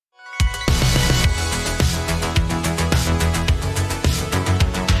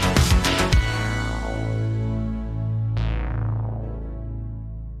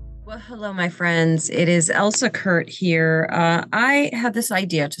Hello, my friends. It is Elsa Kurt here. I have this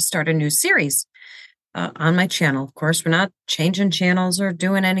idea to start a new series on my channel. Of course, we're not changing channels or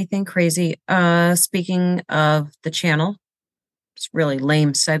doing anything crazy. Speaking of the channel, it's really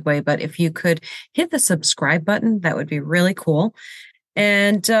lame segue, but if you could hit the subscribe button, that would be really cool.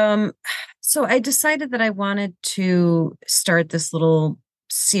 And so I decided that I wanted to start this little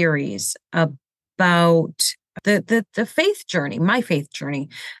series about the faith journey, my faith journey,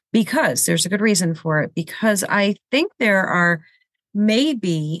 because there's a good reason for it. Because I think there are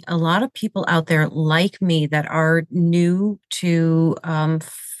maybe a lot of people out there like me that are new to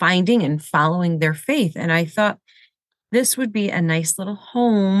finding and following their faith, and I thought this would be a nice little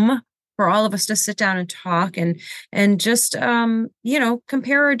home for all of us to sit down and talk and just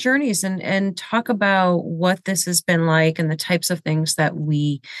compare our journeys and talk about what this has been like and the types of things that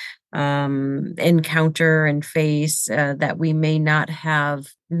we encounter and face that we may not have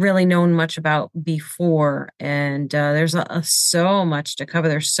really known much about before. And there's so much to cover.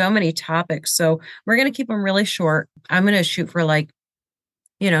 There's so many topics. So we're going to keep them really short. I'm going to shoot for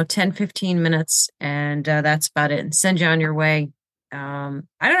 10, 15 minutes, and that's about it, and send you on your way. I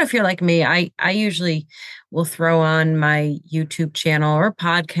don't know if you're like me. I usually will throw on my YouTube channel or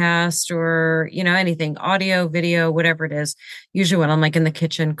podcast or, anything, audio, video, whatever it is. Usually when I'm like in the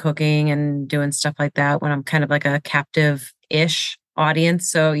kitchen cooking and doing stuff like that, when I'm kind of like a captive-ish audience.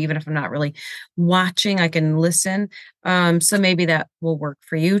 So even if I'm not really watching, I can listen. So maybe that will work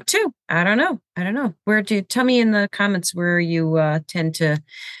for you too. I don't know. Tell me in the comments where you tend to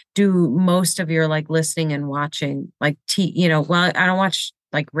do most of your like listening and watching, like well, I don't watch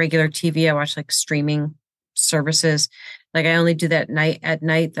like regular TV. I watch like streaming services. Like I only do that at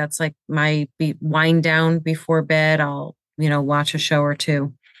night. That's like my wind down before bed. I'll, watch a show or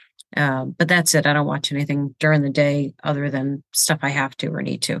two. But that's it. I don't watch anything during the day other than stuff I have to or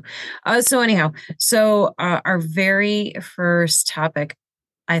need to. Our very first topic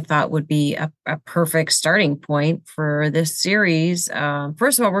I thought would be a perfect starting point for this series.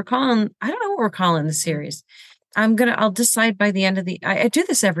 First of all, I don't know what we're calling the series. I'll decide by the end of I do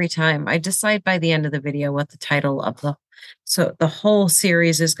this every time. I decide by the end of the video what the title of so the whole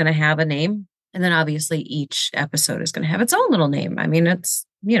series is going to have a name. And then obviously each episode is going to have its own little name. I mean, it's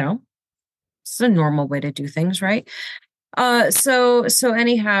a normal way to do things, right? So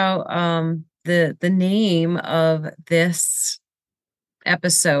anyhow, the name of this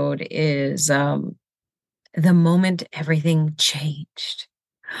episode is The Moment Everything Changed.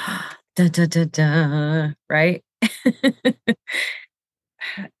 Da, da, da, da, right?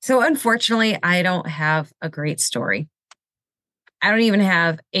 So unfortunately, I don't have a great story. I don't even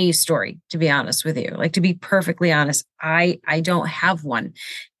have a story, to be honest with you. Like, to be perfectly honest, I don't have one.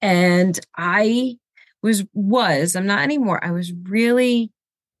 And I I'm not anymore. I was really,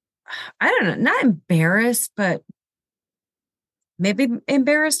 I don't know, not embarrassed, but maybe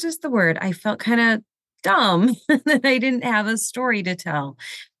embarrassed is the word. I felt kind of dumb that I didn't have a story to tell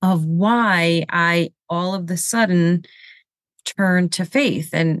of why I all of the sudden turned to faith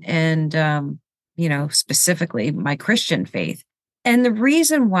and specifically my Christian faith. And the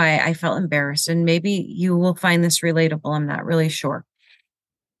reason why I felt embarrassed, and maybe you will find this relatable, I'm not really sure,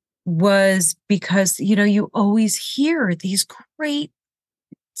 was because, you always hear these great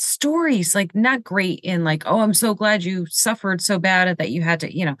stories, like not great in like, oh, I'm so glad you suffered so bad that you had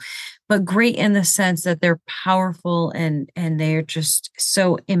to, but great in the sense that they're powerful and they're just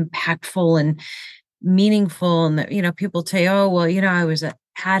so impactful and meaningful. And that, people say, oh, well, I was an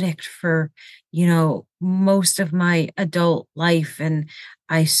addict for, most of my adult life, and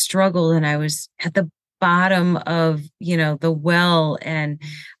I struggled and I was at the bottom of, the well, and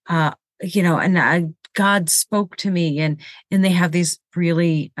God spoke to me, and they have these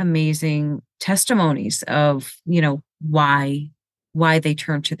really amazing testimonies of, why they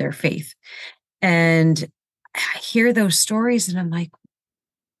turn to their faith. And I hear those stories and I'm like,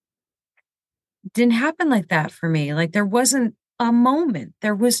 it didn't happen like that for me. Like there wasn't a moment.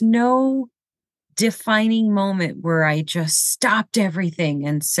 There was no defining moment where I just stopped everything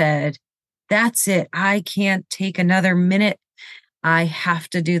and said, that's it. I can't take another minute. I have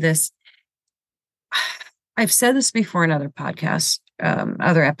to do this. I've said this before in other podcasts,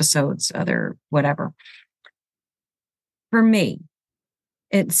 other episodes, other whatever. For me,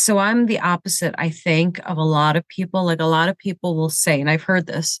 so I'm the opposite, I think, of a lot of people. Like a lot of people will say, and I've heard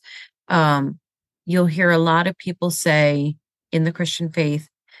this, you'll hear a lot of people say in the Christian faith,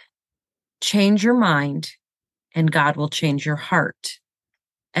 change your mind and God will change your heart.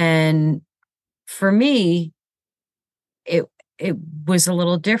 And for me, it was a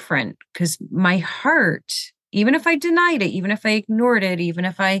little different because my heart, even if I denied it, even if I ignored it, even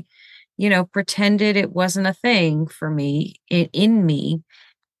if I, pretended it wasn't a thing for me, in me,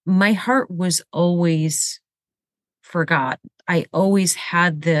 my heart was always for God. I always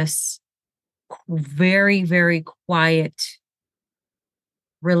had this very, very quiet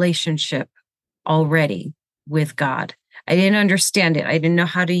relationship already with God. I didn't understand it. I didn't know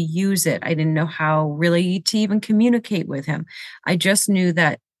how to use it. I didn't know how really to even communicate with him. I just knew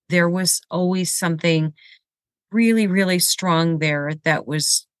that there was always something really, really strong there that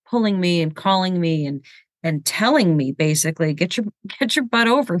was pulling me and calling me and telling me basically, get your butt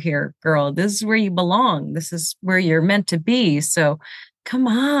over here, girl. This is where you belong. This is where you're meant to be. So come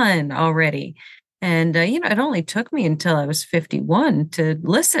on already. And it only took me until I was 51 to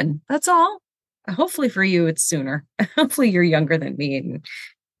listen. That's all. Hopefully for you, it's sooner. Hopefully you're younger than me. And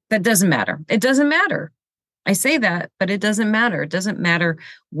that doesn't matter. It doesn't matter. I say that, but it doesn't matter. It doesn't matter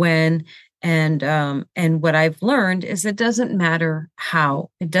when. And what I've learned is it doesn't matter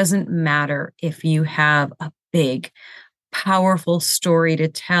how. It doesn't matter if you have a big, powerful story to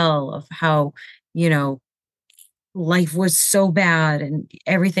tell of how, you know, life was so bad and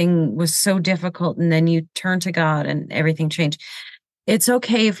everything was so difficult, and then you turn to God and everything changed. It's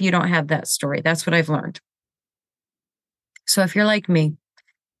okay if you don't have that story. That's what I've learned. So if you're like me,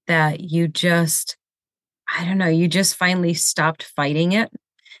 that you just, I don't know, you just finally stopped fighting it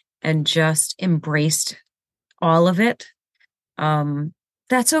and just embraced all of it, um,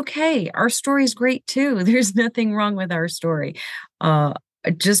 that's okay. Our story's great too. There's nothing wrong with our story. Uh,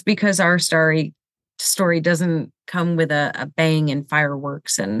 just because our story doesn't come with a bang and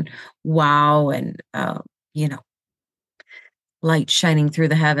fireworks and wow and you know light shining through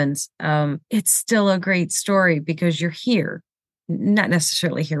the heavens. It's still a great story because you're here. Not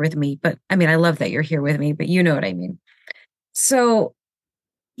necessarily here with me, but I mean, I love that you're here with me, but you know what I mean. So,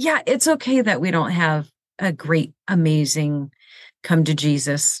 yeah, it's okay that we don't have a great, amazing come to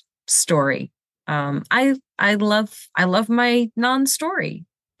Jesus story. I love my non-story.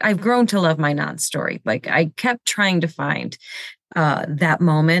 I've grown to love my non-story. Like I kept trying to find that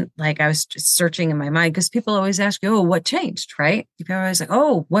moment. Like I was just searching in my mind because people always ask you, "Oh, what changed?" Right? People are always like,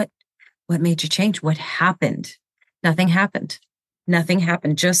 "Oh, what made you change? What happened?" Nothing happened. Nothing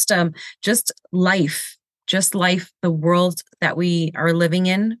happened. Just life. Just life. The world that we are living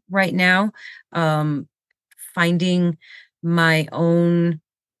in right now. Um, Finding my own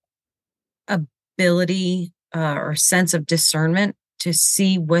ability or sense of discernment to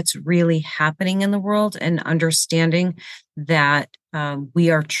see what's really happening in the world and understanding that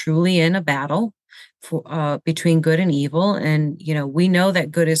we are truly in a battle between good and evil. And, we know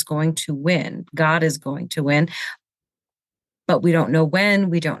that good is going to win. God is going to win, but we don't know when,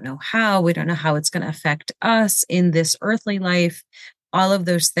 we don't know how, we don't know how it's going to affect us in this earthly life, all of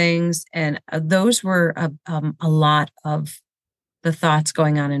those things. And those were a lot of the thoughts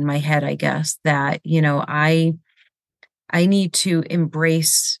going on in my head, I guess, that, I need to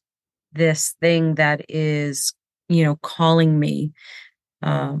embrace this thing that is, calling me.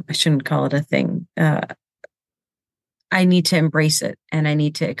 I shouldn't call it a thing. I need to embrace it and I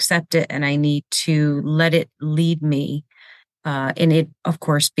need to accept it and I need to let it lead me. And it, of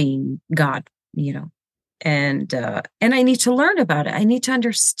course, being God, and I need to learn about it. I need to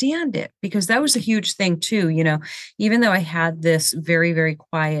understand it because that was a huge thing too. Even though I had this very, very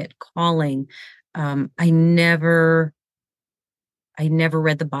quiet calling, I never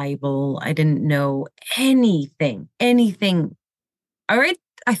read the Bible. I didn't know anything. All right.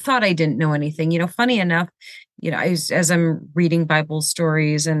 I thought I didn't know anything. Funny enough, as I'm reading Bible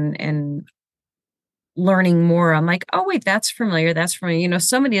stories and learning more, I'm like, oh, wait, that's familiar. That's familiar.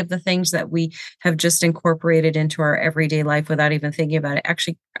 So many of the things that we have just incorporated into our everyday life without even thinking about it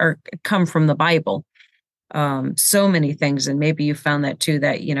actually come from the Bible. So many things. And maybe you found that too,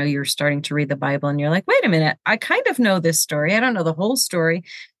 that, you're starting to read the Bible and you're like, wait a minute, I kind of know this story. I don't know the whole story,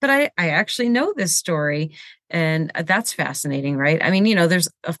 but I actually know this story. And that's fascinating, right? I mean, there's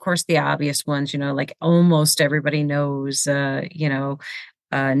of course the obvious ones, like almost everybody knows,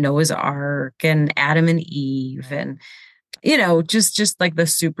 Noah's Ark and Adam and Eve and, just like the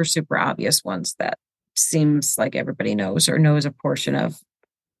super, super obvious ones that seems like everybody knows or knows a portion of.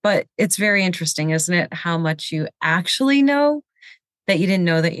 But it's very interesting, isn't it? How much you actually know that you didn't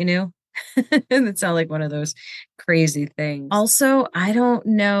know that you knew. And it's not like one of those crazy things. Also, I don't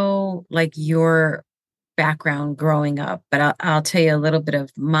know like your background growing up, but I'll tell you a little bit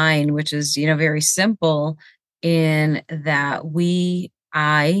of mine, which is, very simple in that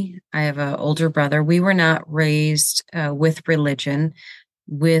I have an older brother. We were not raised with religion,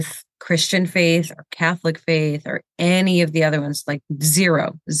 with Christian faith or Catholic faith or any of the other ones, like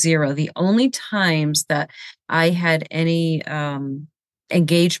zero, zero. The only times that I had any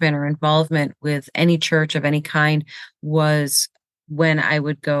engagement or involvement with any church of any kind was when I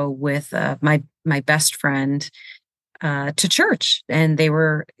would go with my best friend to church, and they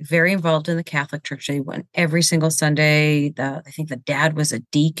were very involved in the Catholic Church. They went every single Sunday. I think the dad was a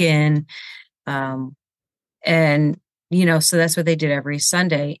deacon, um, and so that's what they did every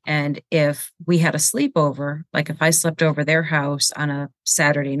Sunday. And if we had a sleepover, like if I slept over their house on a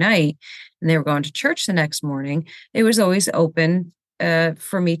Saturday night, and they were going to church the next morning, it was always open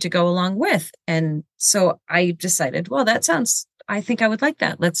for me to go along with. And so I decided, well, I think I would like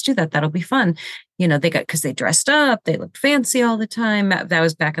that. Let's do that. That'll be fun. Because they dressed up, they looked fancy all the time. That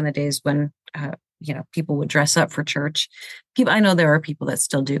was back in the days when, people would dress up for church. I know there are people that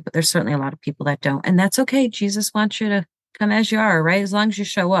still do, but there's certainly a lot of people that don't. And that's okay. Jesus wants you to come as you are, right? As long as you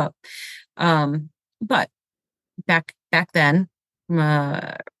show up. But back then,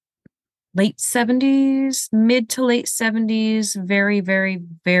 uh, late 70s, mid to late 70s, very, very,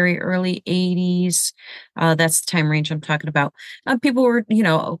 very early 80s. That's the time range I'm talking about. People were,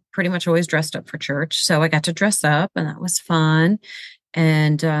 pretty much always dressed up for church. So I got to dress up, and that was fun.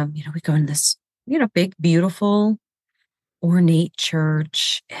 And, we go in this, big, beautiful, ornate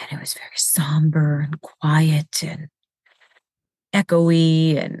church. And it was very somber and quiet and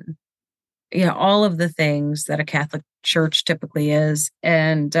echoey and, all of the things that a Catholic church typically is.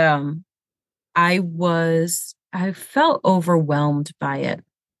 And, I felt overwhelmed by it.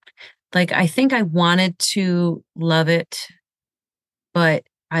 Like, I think I wanted to love it, but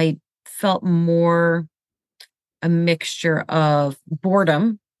I felt more a mixture of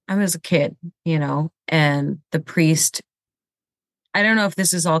boredom. I was a kid, and the priest. I don't know if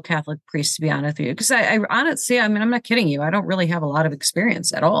this is all Catholic priests, to be honest with you, because I honestly, I mean, I'm not kidding you. I don't really have a lot of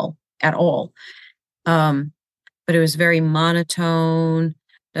experience at all, at all. But it was very monotone,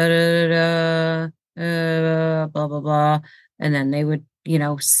 da da da da, blah blah blah, and then they would,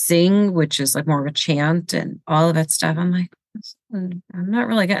 sing, which is like more of a chant and all of that stuff. I'm like, I'm not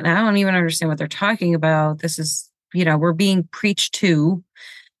really getting. I don't even understand what they're talking about. This is, we're being preached to,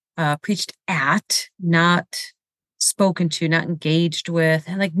 preached at, not spoken to, not engaged with,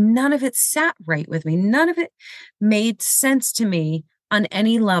 and like none of it sat right with me. None of it made sense to me on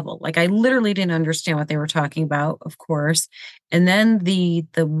any level. Like, I literally didn't understand what they were talking about, of course. And then the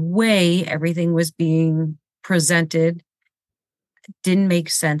way everything was being presented didn't make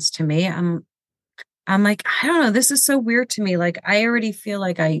sense to me. I'm like, I don't know, this is so weird to me. Like, I already feel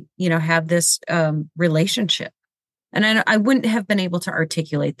like I, have this relationship. And I wouldn't have been able to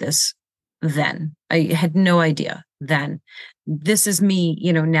articulate this then. I had no idea then. This is me,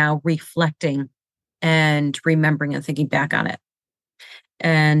 now reflecting and remembering and thinking back on it.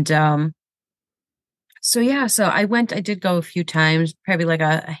 And so I did go a few times, probably like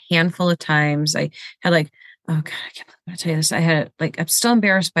a handful of times. I had like, oh God, I can't believe I tell you this. I had like, I'm still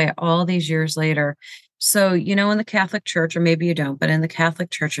embarrassed by it all these years later. So, in the Catholic Church, or maybe you don't, but in the Catholic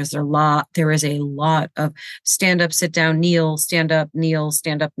churches, there is a lot of stand up, sit down, kneel, stand up, kneel,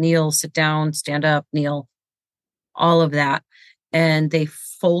 stand up, kneel, sit down, stand up, kneel, all of that. And they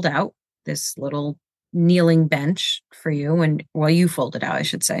fold out this little kneeling bench for you. And you fold it out, I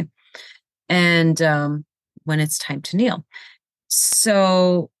should say. And when it's time to kneel.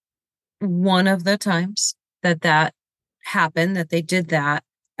 So one of the times that happened, that they did that,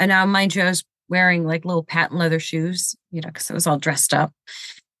 and now mind you, I was wearing like little patent leather shoes, because it was all dressed up,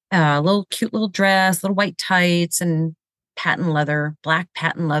 little cute little dress, little white tights, and black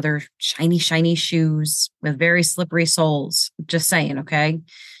patent leather, shiny, shiny shoes with very slippery soles. Just saying, okay?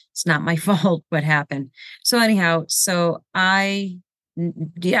 It's not my fault what happened. So anyhow, I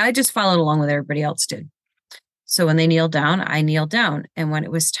just followed along with everybody else did. So when they kneeled down, I kneeled down. And when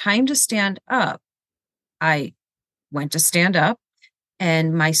it was time to stand up, I went to stand up,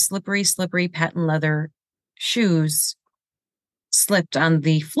 and my slippery, slippery patent leather shoes slipped on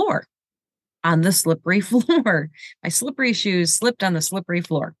the floor, on the slippery floor. My slippery shoes slipped on the slippery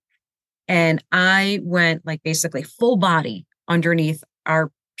floor. And I went like basically full body underneath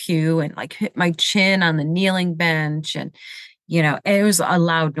our pew and like hit my chin on the kneeling bench. And, it was a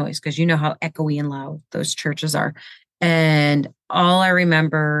loud noise because you know how echoey and loud those churches are. And all I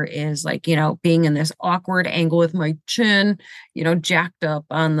remember is like, being in this awkward angle with my chin, jacked up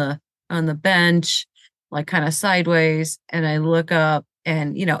on the bench, like kind of sideways. And I look up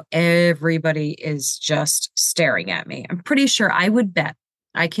and, everybody is just staring at me. I'm pretty sure, I would bet,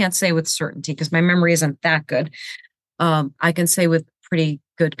 I can't say with certainty because my memory isn't that good. I can say with pretty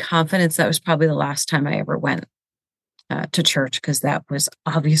good confidence that was probably the last time I ever went to church, because that was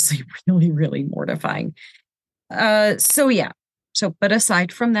obviously really, really mortifying. But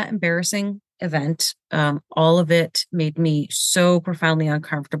aside from that embarrassing event. All of it made me so profoundly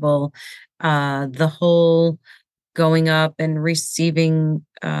uncomfortable. The whole going up and receiving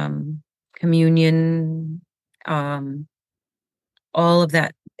communion, um, all of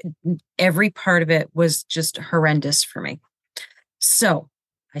that, every part of it was just horrendous for me. So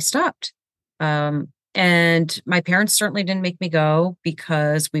I stopped. And my parents certainly didn't make me go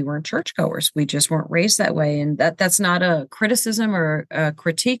because we weren't churchgoers. We just weren't raised that way. And that's not a criticism or a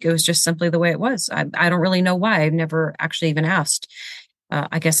critique. It was just simply the way it was. I don't really know why. I've never actually even asked.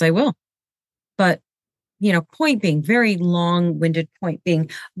 I guess I will. But point being, very long-winded point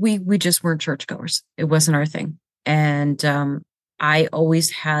being, we just weren't churchgoers. It wasn't our thing. And I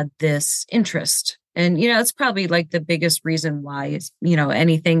always had this interest. And, it's probably like the biggest reason why is,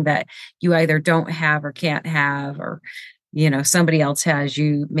 anything that you either don't have or can't have, or, somebody else has,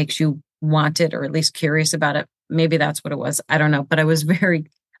 makes you want it or at least curious about it. Maybe that's what it was. I don't know. But I was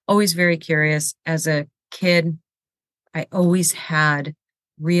always very curious as a kid. I always had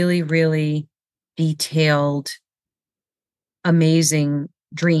really, really detailed, amazing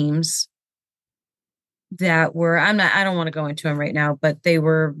dreams that were, I don't want to go into them right now, but they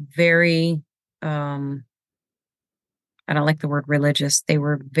were very, I don't like the word religious. They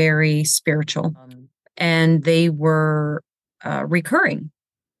were very spiritual, and they were recurring.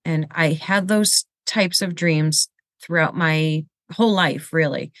 And I had those types of dreams throughout my whole life,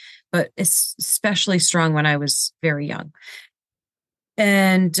 really, but especially strong when I was very young.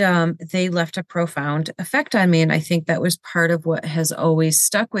 And they left a profound effect on me. And I think that was part of what has always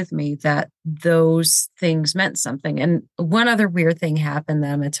stuck with me, that those things meant something. And one other weird thing happened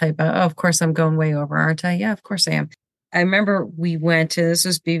that I'm going to tell you about. Oh, of course, I'm going way over, aren't I? Yeah, of course I am. I remember we went to,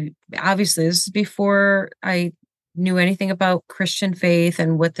 obviously this is before I knew anything about Christian faith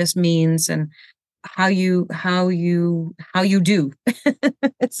and what this means and how you do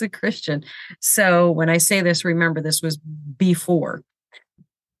as a Christian. So when I say this, remember this was before.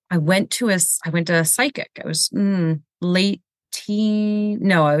 I went to a psychic. I was late teen.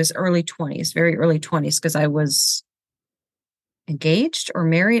 No, I was early 20s, very early 20s, because I was engaged or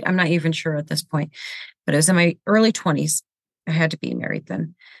married. I'm not even sure at this point, but it was in my early 20s. I had to be married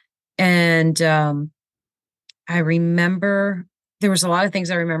then. And I remember there was a lot of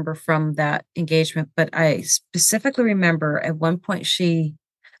things I remember from that engagement, but I specifically remember at one point she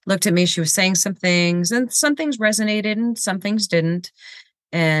looked at me, she was saying some things, and some things resonated and some things didn't.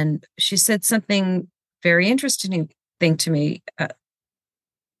 And she said something very interesting thing to me.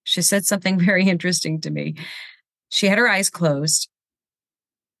 She said something very interesting to me. She had her eyes closed,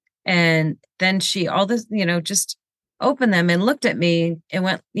 and then she just opened them and looked at me and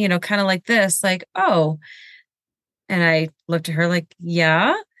went, kind of like this, like, oh. And I looked at her like,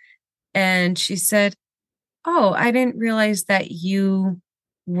 yeah. And she said, oh, I didn't realize that you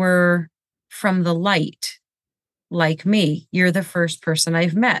were from the light like me. You're the first person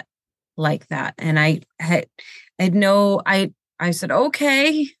I've met like that. And I said,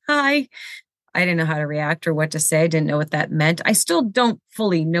 okay, hi. I didn't know how to react or what to say. I didn't know what that meant. I still don't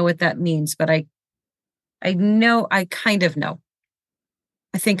fully know what that means, but I know, I kind of know.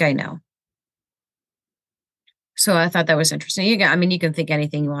 I think I know. So I thought that was interesting. You can think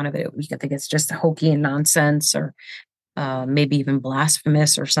anything you want of it. You can think it's just hokey and nonsense, or maybe even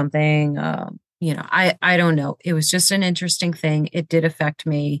blasphemous or something. I don't know. It was just an interesting thing. It did affect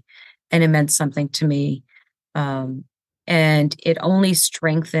me, and it meant something to me. And it only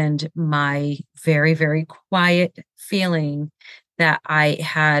strengthened my very, very quiet feeling that I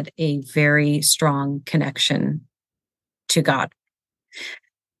had a very strong connection to God.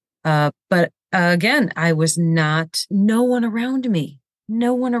 But again, no one around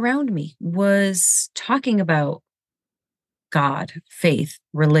me was talking about God, faith,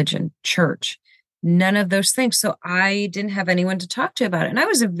 religion, church, none of those things. So I didn't have anyone to talk to about it. And I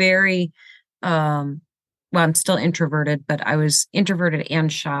was a very, I'm still introverted, but I was introverted and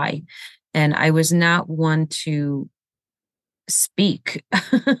shy. And I was not one to speak.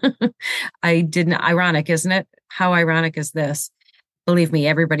 I didn't, ironic, isn't it? How ironic is this? Believe me,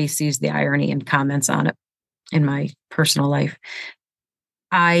 everybody sees the irony and comments on it in my personal life.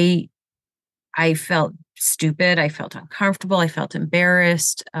 I felt stupid. I felt uncomfortable. I felt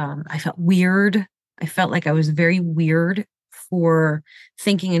embarrassed. I felt weird. I felt like I was very weird for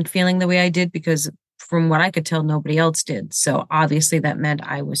thinking and feeling the way I did, because from what I could tell, nobody else did. So obviously that meant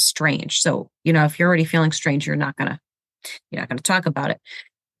I was strange. So, if you're already feeling strange, you're not gonna talk about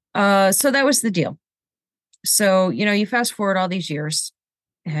it. So that was the deal. So, you fast forward all these years,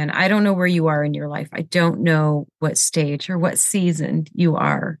 and I don't know where you are in your life. I don't know what stage or what season you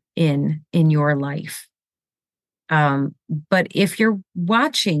are in your life. But if you're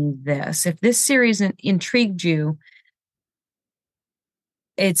watching this, if this series intrigued you,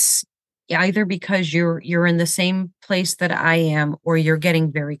 it's either because you're in the same place that I am, or you're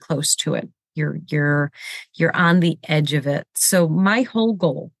getting very close to it. You're on the edge of it. So my whole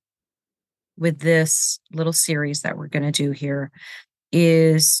goal with this little series that we're going to do here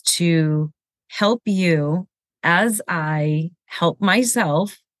is to help you as I help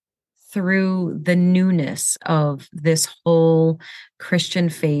myself through the newness of this whole Christian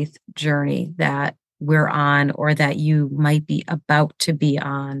faith journey that we're on, or that you might be about to be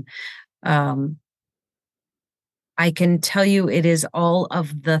on. Um, I can tell you it is all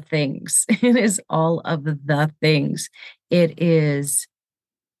of the things. It is all of the things. It is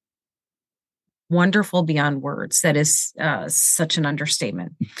wonderful beyond words. That is such an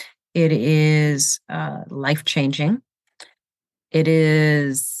understatement. It is life changing. It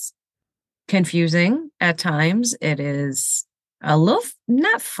is confusing at times. It is a little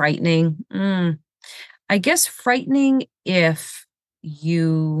not frightening. I guess frightening if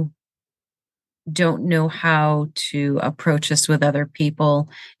you don't know how to approach this with other people,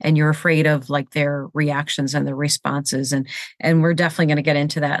 and you're afraid of like their reactions and their responses, and we're definitely going to get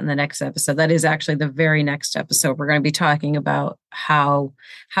into that in the next episode. That is actually the very next episode. We're going to be talking about how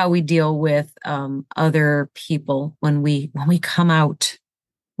we deal with other people when we come out,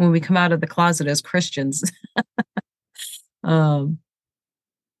 of the closet as Christians. um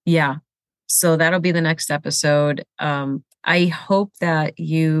yeah, so that'll be the next episode. I hope that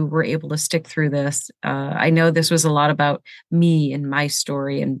you were able to stick through this. I know this was a lot about me and my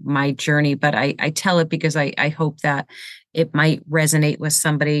story and my journey, but I tell it because I hope that it might resonate with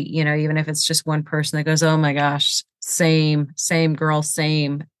somebody, even if it's just one person that goes, oh my gosh, same girl,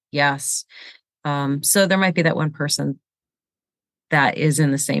 same. Yes. So there might be that one person that is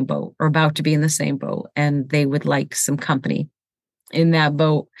in the same boat or about to be in the same boat, and they would like some company in that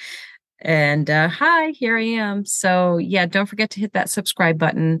boat. And hi, here I am. So yeah, don't forget to hit that subscribe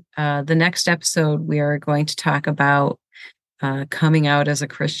button. The next episode, we are going to talk about coming out as a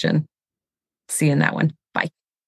Christian. See you in that one.